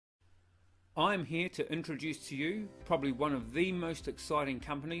I'm here to introduce to you probably one of the most exciting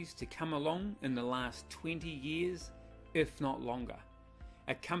companies to come along in the last 20 years, if not longer.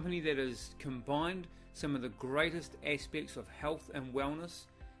 A company that has combined some of the greatest aspects of health and wellness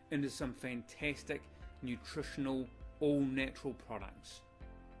into some fantastic, nutritional, all-natural products.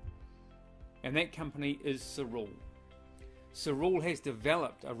 And that company is Cerule. Cerule has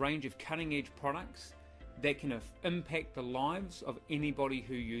developed a range of cutting-edge products that can impact the lives of anybody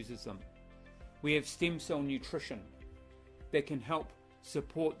who uses them. We have stem cell nutrition that can help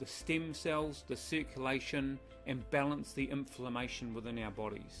support the stem cells, the circulation, and balance the inflammation within our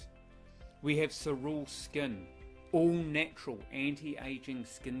bodies. We have Cerule Skin, all natural anti-aging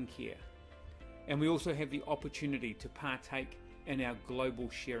skincare. And we also have the opportunity to partake in our global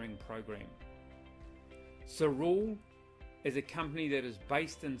sharing program. Cerule is a company that is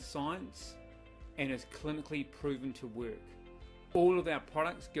based in science and is clinically proven to work. All of our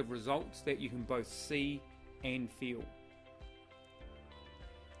products give results that you can both see and feel.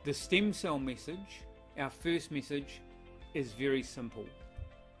 The stem cell message, our first message, is very simple.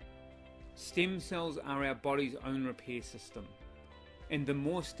 Stem cells are our body's own repair system. And the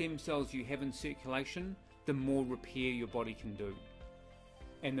more stem cells you have in circulation, the more repair your body can do.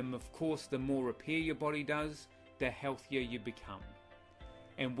 And then, of course, the more repair your body does, the healthier you become.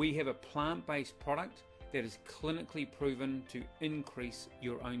 And we have a plant-based product that is clinically proven to increase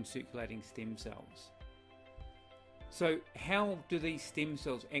your own circulating stem cells. So how do these stem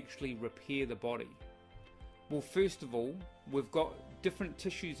cells actually repair the body? Well, first of all, we've got different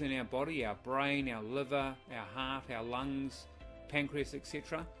tissues in our body, our brain, our liver, our heart, our lungs, pancreas,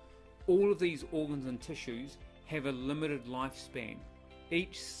 etc. All of these organs and tissues have a limited lifespan.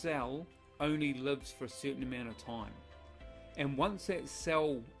 Each cell only lives for a certain amount of time. And once that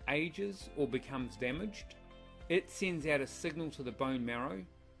cell ages or becomes damaged, it sends out a signal to the bone marrow.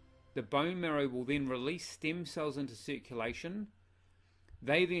 The bone marrow will then release stem cells into circulation.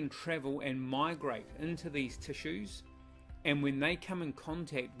 They then travel and migrate into these tissues, and when they come in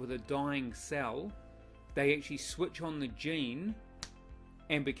contact with a dying cell, they actually switch on the gene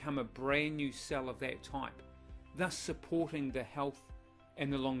and become a brand new cell of that type, thus supporting the health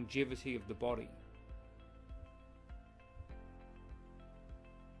and the longevity of the body.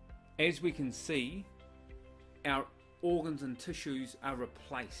 As we can see, our organs and tissues are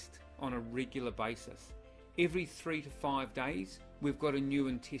replaced on a regular basis. Every 3 to 5 days, we've got a new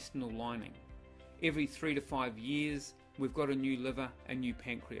intestinal lining. Every 3 to 5 years, we've got a new liver, a new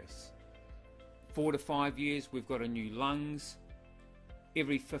pancreas. 4 to 5 years, we've got a new lungs.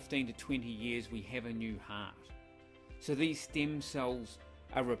 Every 15 to 20 years, we have a new heart. So these stem cells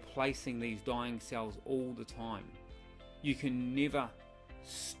are replacing these dying cells all the time. You can never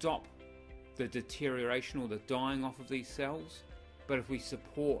stop the deterioration or the dying off of these cells, but if we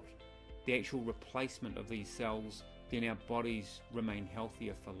support the actual replacement of these cells, then our bodies remain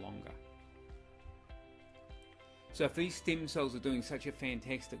healthier for longer. So if these stem cells are doing such a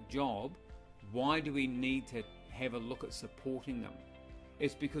fantastic job, why do we need to have a look at supporting them?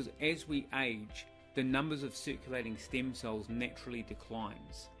 It's because as we age, the numbers of circulating stem cells naturally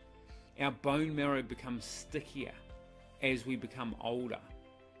declines. Our bone marrow becomes stickier as we become older.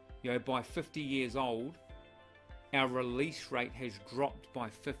 By 50 years old, our release rate has dropped by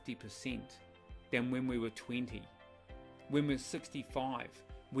 50% than when we were 20. When we're 65,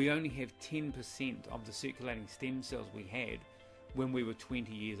 we only have 10% of the circulating stem cells we had when we were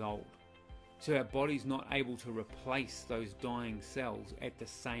 20 years old. So our body's not able to replace those dying cells at the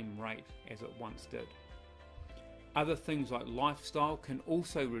same rate as it once did. Other things like lifestyle can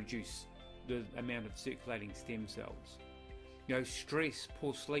also reduce the amount of circulating stem cells. Stress,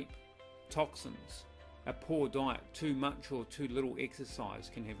 poor sleep, toxins, a poor diet, too much or too little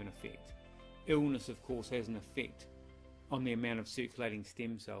exercise can have an effect. Illness, of course, has an effect on the amount of circulating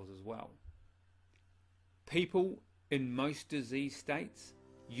stem cells as well. People in most disease states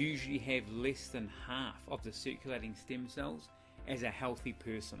usually have less than half of the circulating stem cells as a healthy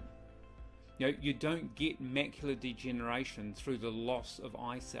person. You don't get macular degeneration through the loss of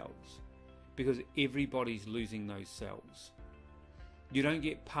eye cells because everybody's losing those cells. You don't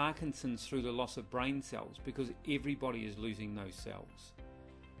get Parkinson's through the loss of brain cells because everybody is losing those cells.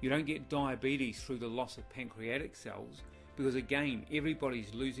 You don't get diabetes through the loss of pancreatic cells because again,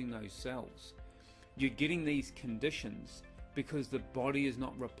 everybody's losing those cells. You're getting these conditions because the body is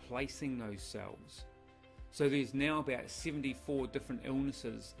not replacing those cells. So there's now about 74 different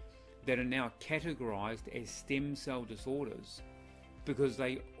illnesses that are now categorized as stem cell disorders because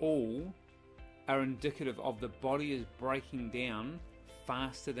they all are indicative of the body is breaking down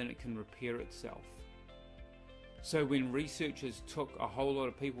faster than it can repair itself. So when researchers took a whole lot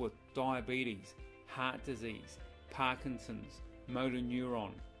of people with diabetes, heart disease, Parkinson's, motor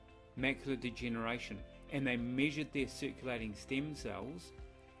neuron, macular degeneration, and they measured their circulating stem cells,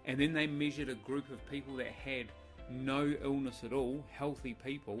 and then they measured a group of people that had no illness at all, healthy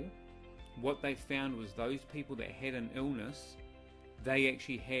people, what they found was those people that had an illness, they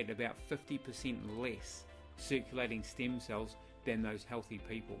actually had about 50% less circulating stem cells than those healthy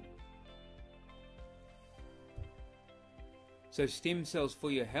people. So stem cells for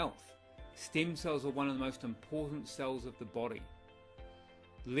your health. Stem cells are one of the most important cells of the body.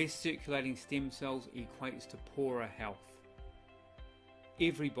 Less circulating stem cells equates to poorer health.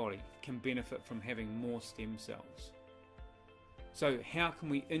 Everybody can benefit from having more stem cells. So how can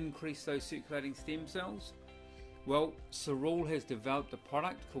we increase those circulating stem cells? Well, Cerule has developed a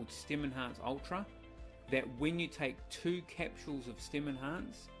product called Stem Enhance Ultra that when you take 2 capsules of Stem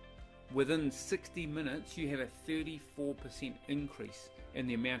Enhance, within 60 minutes you have a 34% increase in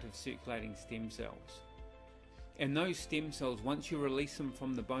the amount of circulating stem cells. And those stem cells, once you release them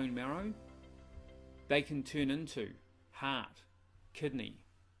from the bone marrow, they can turn into heart, kidney,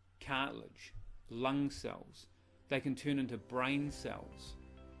 cartilage, lung cells. They can turn into brain cells.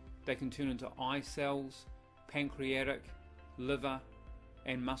 They can turn into eye cells, pancreatic, liver,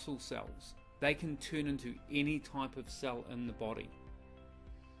 and muscle cells. They can turn into any type of cell in the body.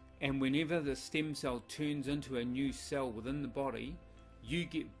 And whenever the stem cell turns into a new cell within the body, you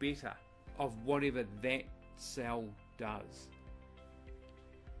get better of whatever that cell does.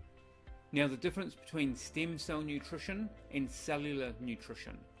 Now, the difference between stem cell nutrition and cellular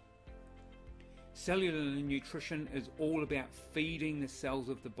nutrition. Cellular nutrition is all about feeding the cells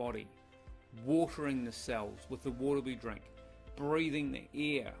of the body, watering the cells with the water we drink, breathing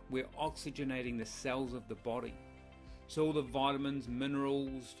the air, we're oxygenating the cells of the body. So all the vitamins,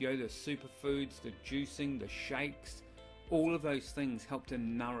 minerals, the superfoods, the juicing, the shakes, all of those things help to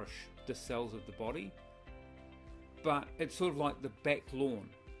nourish the cells of the body. But it's sort of like the back lawn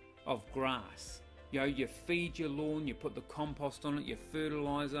of grass. You feed your lawn, you put the compost on it, you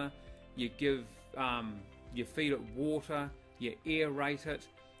fertilizer, you feed it water, you aerate it,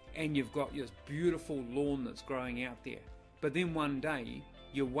 and you've got this beautiful lawn that's growing out there. But then one day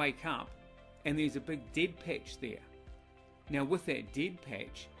you wake up and there's a big dead patch there. Now with that dead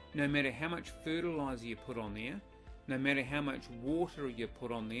patch, no matter how much fertilizer you put on there, no matter how much water you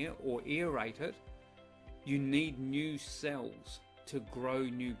put on there or aerate it, you need new cells to grow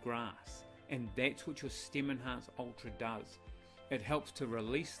new grass. And that's what your Stem Enhance Ultra does. It helps to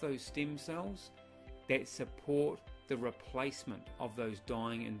release those stem cells that support the replacement of those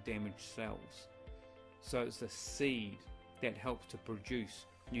dying and damaged cells. So it's the seed that helps to produce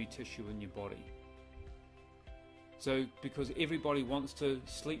new tissue in your body. So because everybody wants to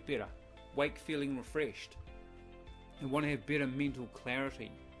sleep better, wake feeling refreshed, and want to have better mental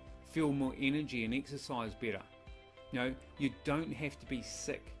clarity, feel more energy and exercise better. You don't have to be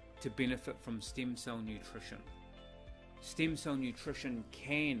sick to benefit from stem cell nutrition. Stem cell nutrition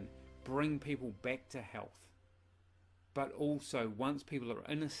can bring people back to health. But also, once people are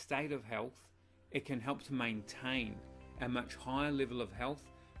in a state of health, it can help to maintain a much higher level of health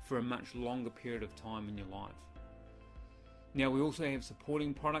for a much longer period of time in your life. Now, we also have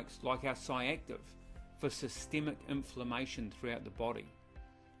supporting products like our Cyactive for systemic inflammation throughout the body.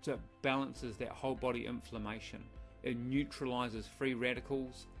 So it balances that whole body inflammation. It neutralizes free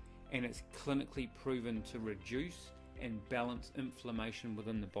radicals, and it's clinically proven to reduce and balance inflammation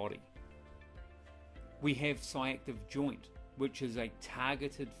within the body. We have Cyactive Joint, which is a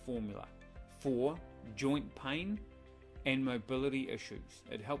targeted formula for joint pain and mobility issues.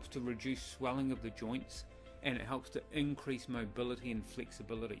 It helps to reduce swelling of the joints, and it helps to increase mobility and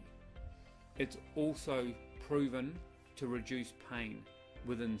flexibility. It's also proven to reduce pain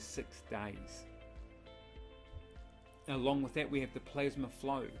within 6 days. Along with that, we have the Plasma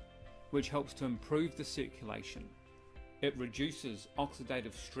Flow, which helps to improve the circulation. It reduces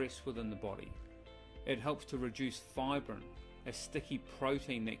oxidative stress within the body. It helps to reduce fibrin, a sticky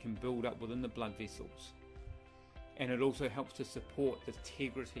protein that can build up within the blood vessels. And it also helps to support the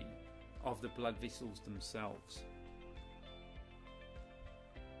integrity of the blood vessels themselves.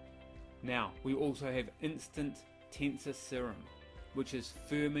 Now, we also have Instant Tensor Serum, which is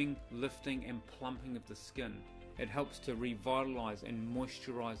firming, lifting and plumping of the skin. It helps to revitalize and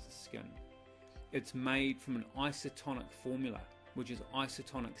moisturize the skin. It's made from an isotonic formula, which is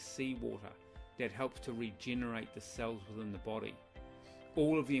isotonic seawater, that helps to regenerate the cells within the body.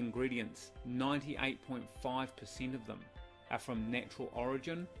 All of the ingredients, 98.5% of them, are from natural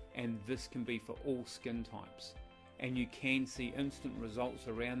origin, and this can be for all skin types. And you can see instant results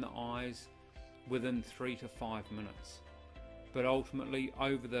around the eyes, within 3 to 5 minutes. But ultimately,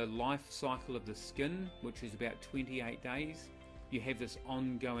 over the life cycle of the skin, which is about 28 days, you have this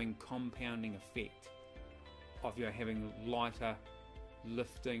ongoing compounding effect of you having lighter,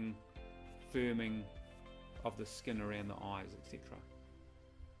 lifting, firming of the skin around the eyes, etc.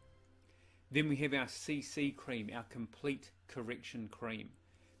 Then we have our CC cream, our complete correction cream.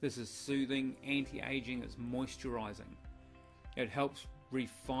 This is soothing, anti-aging, it's moisturizing. It helps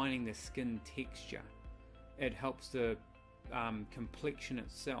refining the skin texture. It helps the complexion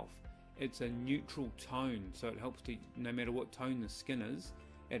itself. It's a neutral tone, so it helps to, no matter what tone the skin is,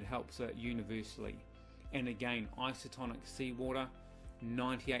 it helps it universally. And again, isotonic seawater,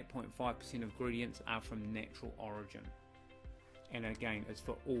 98.5% of ingredients are from natural origin. And again, it's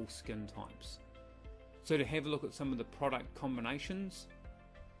for all skin types. So to have a look at some of the product combinations,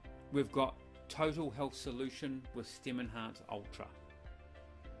 we've got Total Health Solution with Stem Enhance Ultra.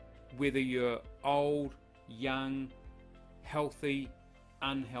 Whether you're old, young, healthy,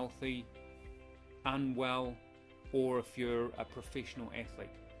 unhealthy, unwell, or if you're a professional athlete,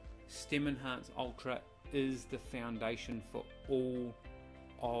 Stem Enhance Ultra is the foundation for all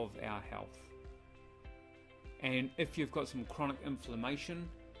of our health. And if you've got some chronic inflammation,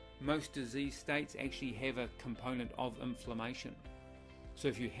 most disease states actually have a component of inflammation. So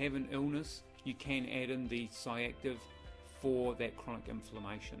if you have an illness, you can add in the Cyactive for that chronic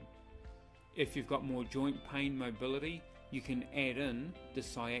inflammation. If you've got more joint pain mobility, you can add in the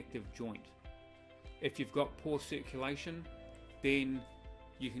Cyactive joint. If you've got poor circulation, then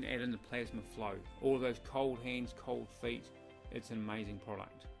you can add in the plasma flow. All of those cold hands, cold feet, it's an amazing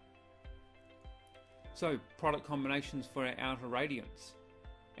product. So product combinations for our outer radiance,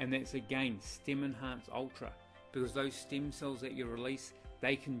 and that's again Stem Enhance Ultra, because those stem cells that you release,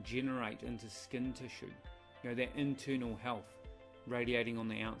 they can generate into skin tissue, you know, that internal health radiating on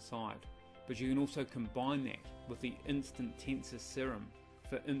the outside. But you can also combine that with the Instant Tensor Serum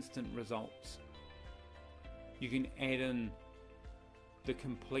for instant results. You can add in the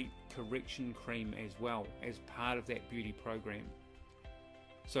complete correction cream as well as part of that beauty program.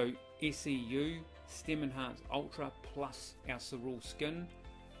 So SEU, Stem Enhance Ultra plus our Cerule skin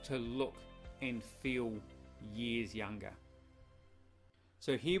to look and feel years younger.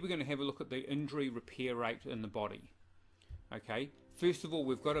 So here we're going to have a look at the injury repair rate in the body. Okay, first of all,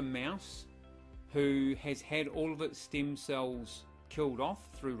 we've got a mouse who has had all of its stem cells killed off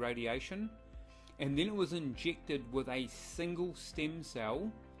through radiation, and then it was injected with a single stem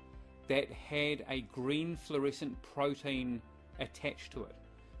cell that had a green fluorescent protein attached to it.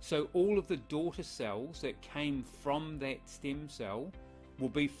 So all of the daughter cells that came from that stem cell will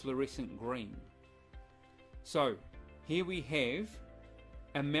be fluorescent green. So here we have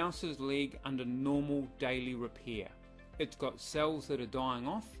a mouse's leg under normal daily repair. It's got cells that are dying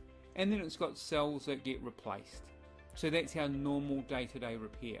off, and then it's got cells that get replaced. So that's our normal day-to-day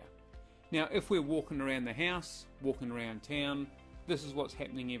repair. Now if we're walking around the house, walking around town, this is what's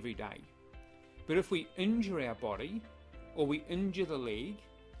happening every day. But if we injure our body, or we injure the leg,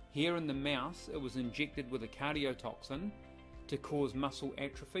 here in the mouse it was injected with a cardiotoxin to cause muscle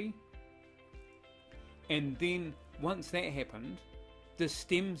atrophy, and then once that happened, the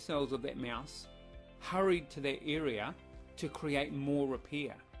stem cells of that mouse hurried to that area to create more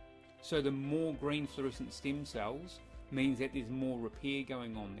repair. So the more green fluorescent stem cells means that there's more repair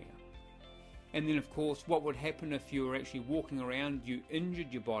going on there. And then of course, what would happen if you were actually walking around, you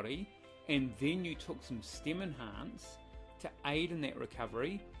injured your body, and then you took some Stem Enhance to aid in that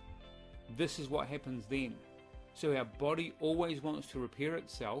recovery? This is what happens then. So our body always wants to repair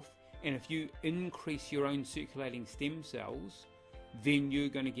itself, and if you increase your own circulating stem cells, then you're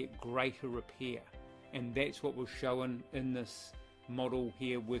going to get greater repair. And that's what we're showing in this model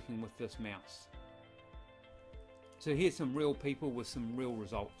here working with this mouse. So here's some real people with some real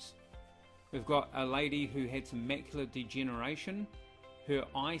results. We've got a lady who had some macular degeneration. Her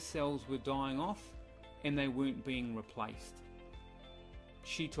eye cells were dying off and they weren't being replaced.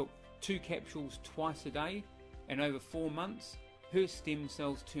 She took 2 capsules twice a day, and over 4 months her stem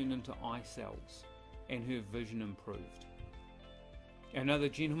cells turned into eye cells and her vision improved. Another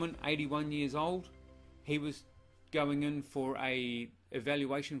gentleman, 81 years old, he was going in for a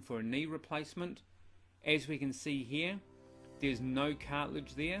evaluation for a knee replacement. As we can see here, there's no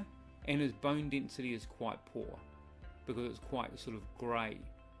cartilage there, and his bone density is quite poor because it's quite sort of grey.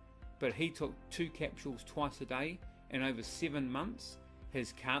 But he took 2 capsules twice a day, and over 7 months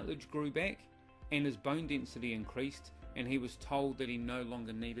his cartilage grew back and his bone density increased, and he was told that he no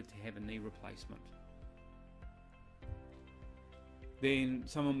longer needed to have a knee replacement. Then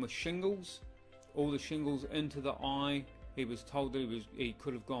someone with shingles, all the shingles into the eye, he was told that he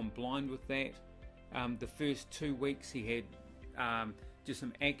could have gone blind with that, The first 2 weeks he had just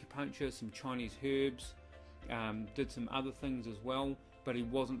some acupuncture, some Chinese herbs, did some other things as well, but he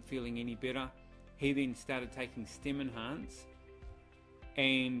wasn't feeling any better. He then started taking Stem Enhance,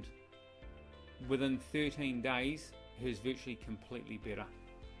 and within 13 days he was virtually completely better.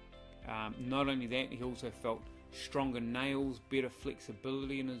 Not only that, he also felt stronger nails, better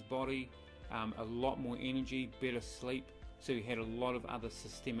flexibility in his body, a lot more energy, better sleep. So he had a lot of other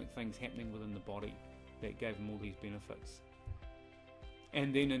systemic things happening within the body that gave him all these benefits.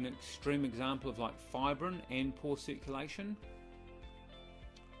 And then an extreme example of like fibrin and poor circulation.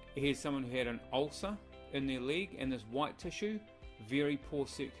 Here's someone who had an ulcer in their leg and this white tissue, very poor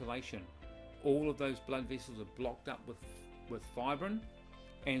circulation. All of those blood vessels are blocked up with fibrin,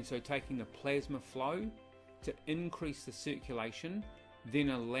 and so taking the plasma flow to increase the circulation then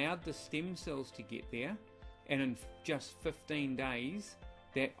allowed the stem cells to get there, and in just 15 days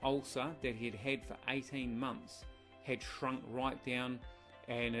that ulcer that he had had for 18 months had shrunk right down,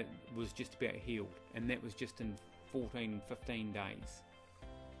 and it was just about healed, and that was just in 15 days.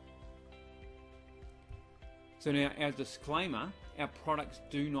 So now, our disclaimer: our products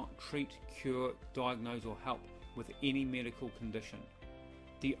do not treat, cure, diagnose or help with any medical condition.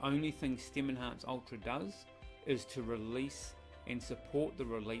 The only thing Stem Enhance Ultra does is to release and support the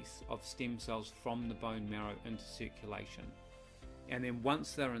release of stem cells from the bone marrow into circulation. And then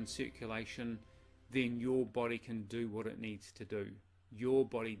once they're in circulation, then your body can do what it needs to do. Your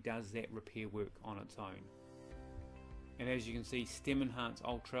body does that repair work on its own. And as you can see, Stem Enhance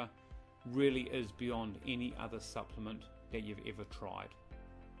Ultra really is beyond any other supplement that you've ever tried.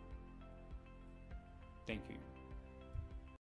 Thank you.